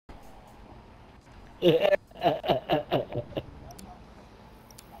Yeah.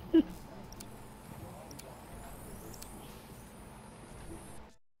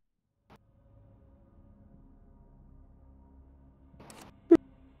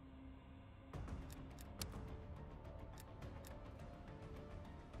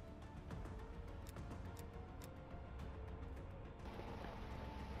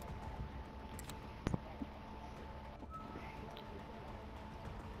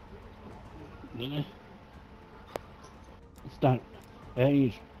 It's not.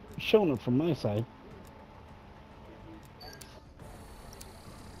 He's showing it from my side.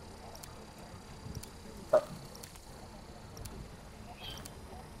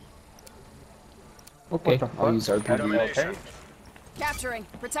 Okay, I'll use RPG. Domination. Capturing.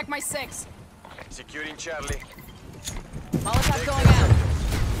 Protect my six. Securing Charlie. Molotov going out.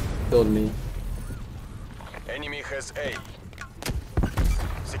 Killed me. Enemy has A.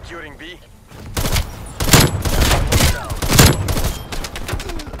 Securing B.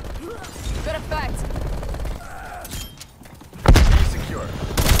 Good effect. B secure.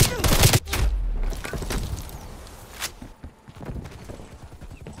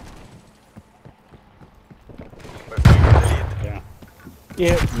 We're taking the lead. Yeah.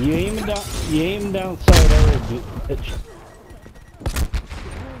 Yeah. You aim down side area, bitch.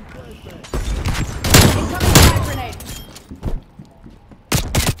 Incoming fire grenade.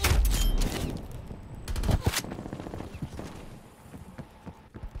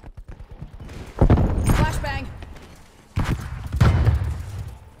 Flashbang.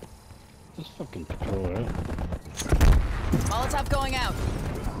 This fucking patrol, right? Molotov going out.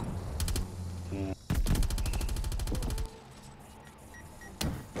 Yeah.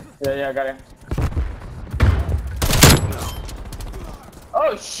 Yeah, I got him.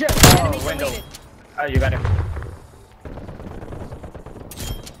 Oh shit! Enemy Oh, window. deleted. Oh, you got him.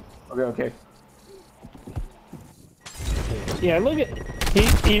 Okay. Yeah, look at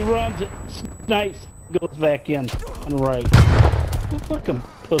he runs, snipes, goes back in on the right. What fucking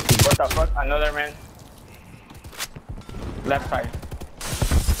pussy. What the fuck? Another man. Left side.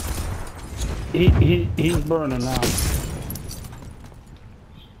 He's burning now.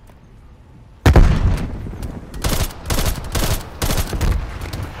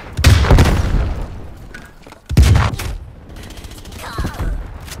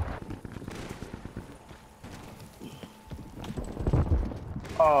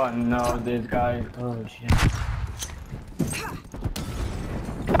 Oh no, this guy. Oh shit.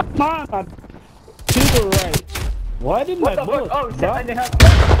 Come on, to the right. Why didn't What my the fuck? bullet Oh shit, drop? I didn't have.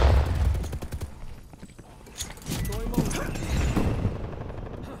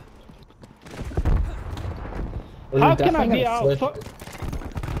 How can I be out?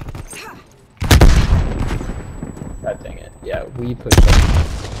 God dang it. Yeah, we pushed up.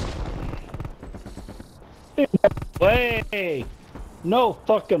 Way! No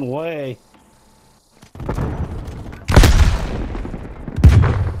fucking way.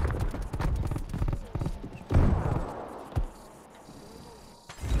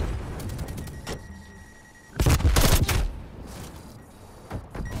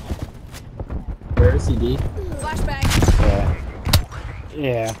 Where is CD? Flashbang.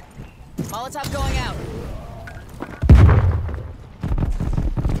 Yeah. Molotov going out.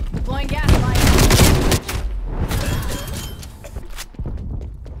 Deploying gas line.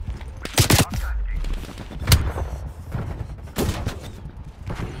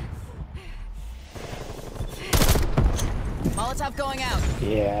 Molotov going out.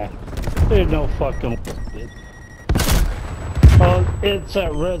 Yeah. There's no fucking way. Oh, it's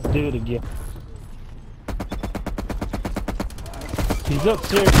that res dude again. He's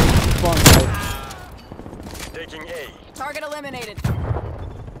upstairs in the front side. Taking A. Target eliminated.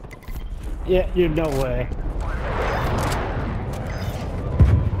 Yeah, you're no way.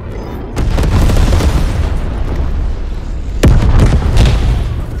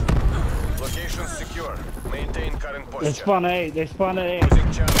 Location secure. Maintain current posture. They spawn A. They spawn A.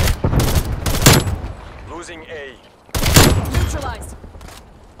 Losing Charlie. Losing A. Neutralized.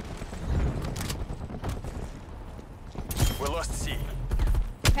 We lost C.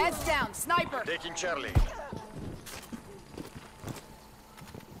 Heads down. Sniper. Taking Charlie.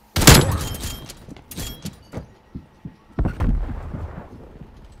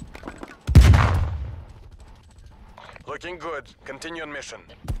 Looking good. Continue on mission.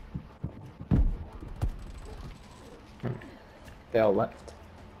 They all left.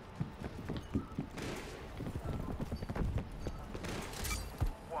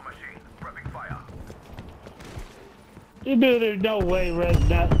 War machine. Prepping fire. Dude, there's no way, Red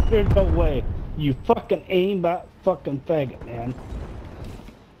Nut. There's no way. You fucking aimbot fucking faggot, man.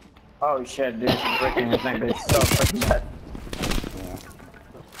 Oh shit, dude, he's breaking his neck. That's so fucking bad.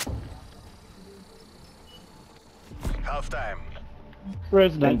 Half time.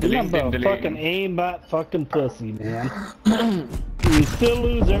 Resident, Ding, remember, ding, ding. fucking aimbot fucking pussy, man. You still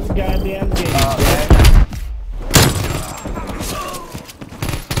lose every goddamn game.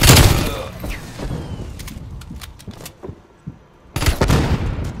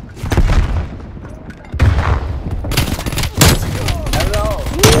 Hello.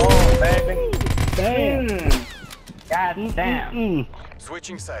 Oh, baby. Damn. God damn.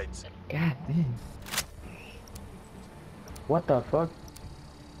 Switching sides. God damn. What the fuck?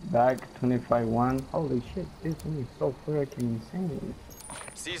 Bag 25-1. Holy shit, this one is so freaking insane.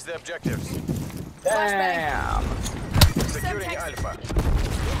 Seize the objectives. Damn. Securing Alpha.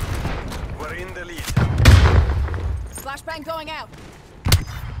 We're in the lead. Flashbang going out.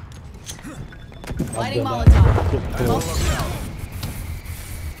 I'll Lighting do that. Molotov. Good Alpha pull. locked down.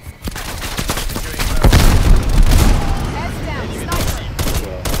 Securing Heads down. Sniper.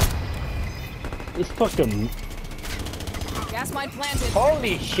 This fucking... Gas mine planted.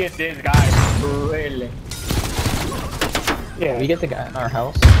 Holy shit, this guy. Really. Yeah. We get the guy in our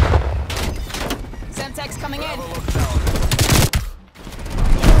house. Semtex coming in. Bravo locked down.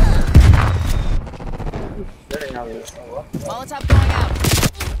 Molotov going out.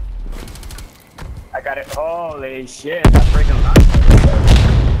 I got it. Holy shit, that's freaking nice.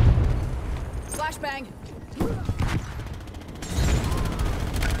 Flashbang.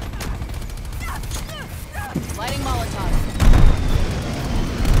 Lighting Molotov.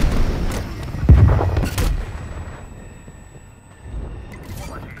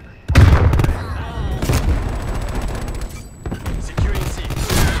 Securing C.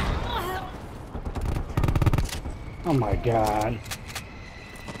 Oh my god.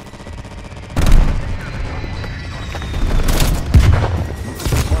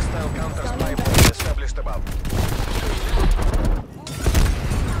 Hostile counter spy point established above.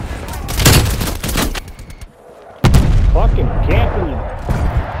 Fucking camping.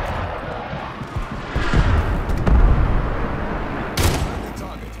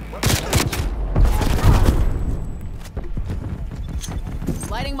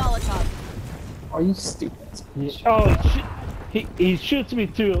 Lighting Molotov. Are you stupid? Oh, he shoots me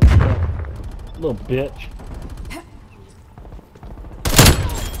too. Little bitch.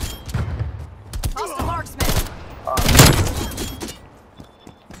 Hostile marksman.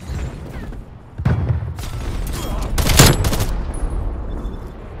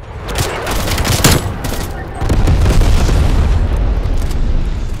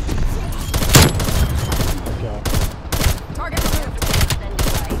 God. Target removed.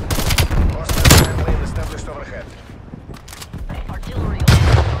 Hostile spy plane established overhead. Artillery on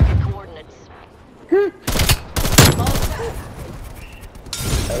target coordinates. Molotov.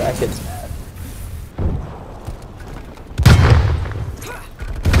 Oh, that kid's mad.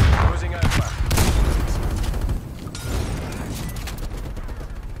 Losing Alpha.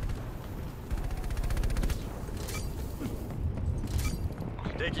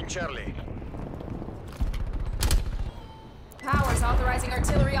 Taking Charlie. Powers authorizing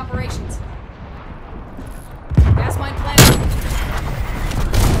artillery operations. Gas mine planted.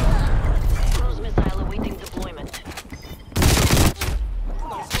 Cruise missile awaiting deployment.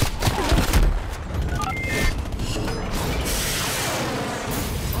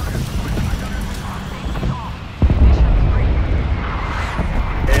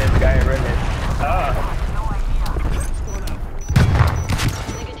 This guy really.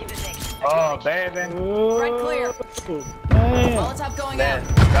 Negative effect. Oh, baby. Red clear. Damn. Molotov going out.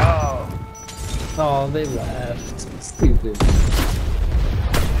 Let's go. Oh, they left. Stupid.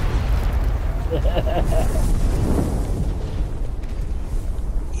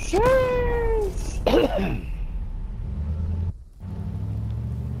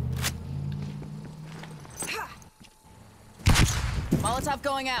 Molotov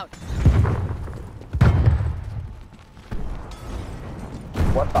going out.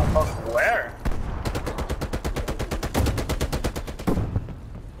 What the fuck? Where?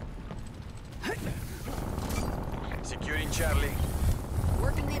 Securing Charlie.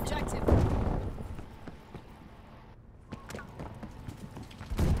 Working the objective.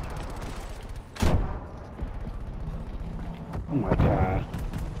 Oh my god.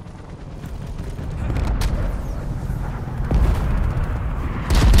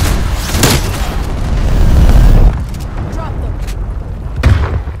 Drop them.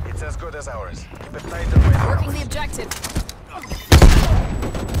 It's as good as ours. Keep it tight and wait. Working the objective.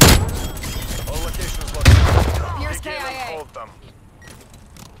 All locations locked down. Here's Begin and KIA. hold them.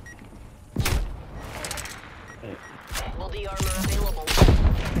 Will the armor available?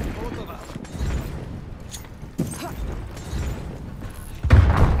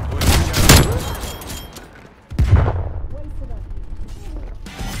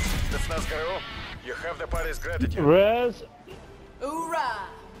 нас ГРУ. You have the party's gratitude. Rez, Hoorah!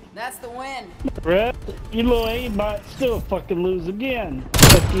 That's the win. Rez, you little aimbot still fucking lose again.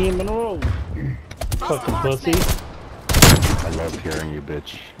 Second game in a row. Fucking pussy. I love hearing you,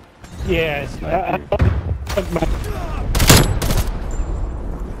 bitch. Yeah, fuck my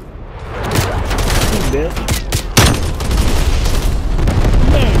bitch.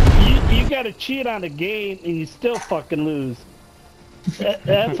 Man, you gotta cheat on a game and you still fucking lose.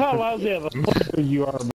 That's how lousy of a player you are.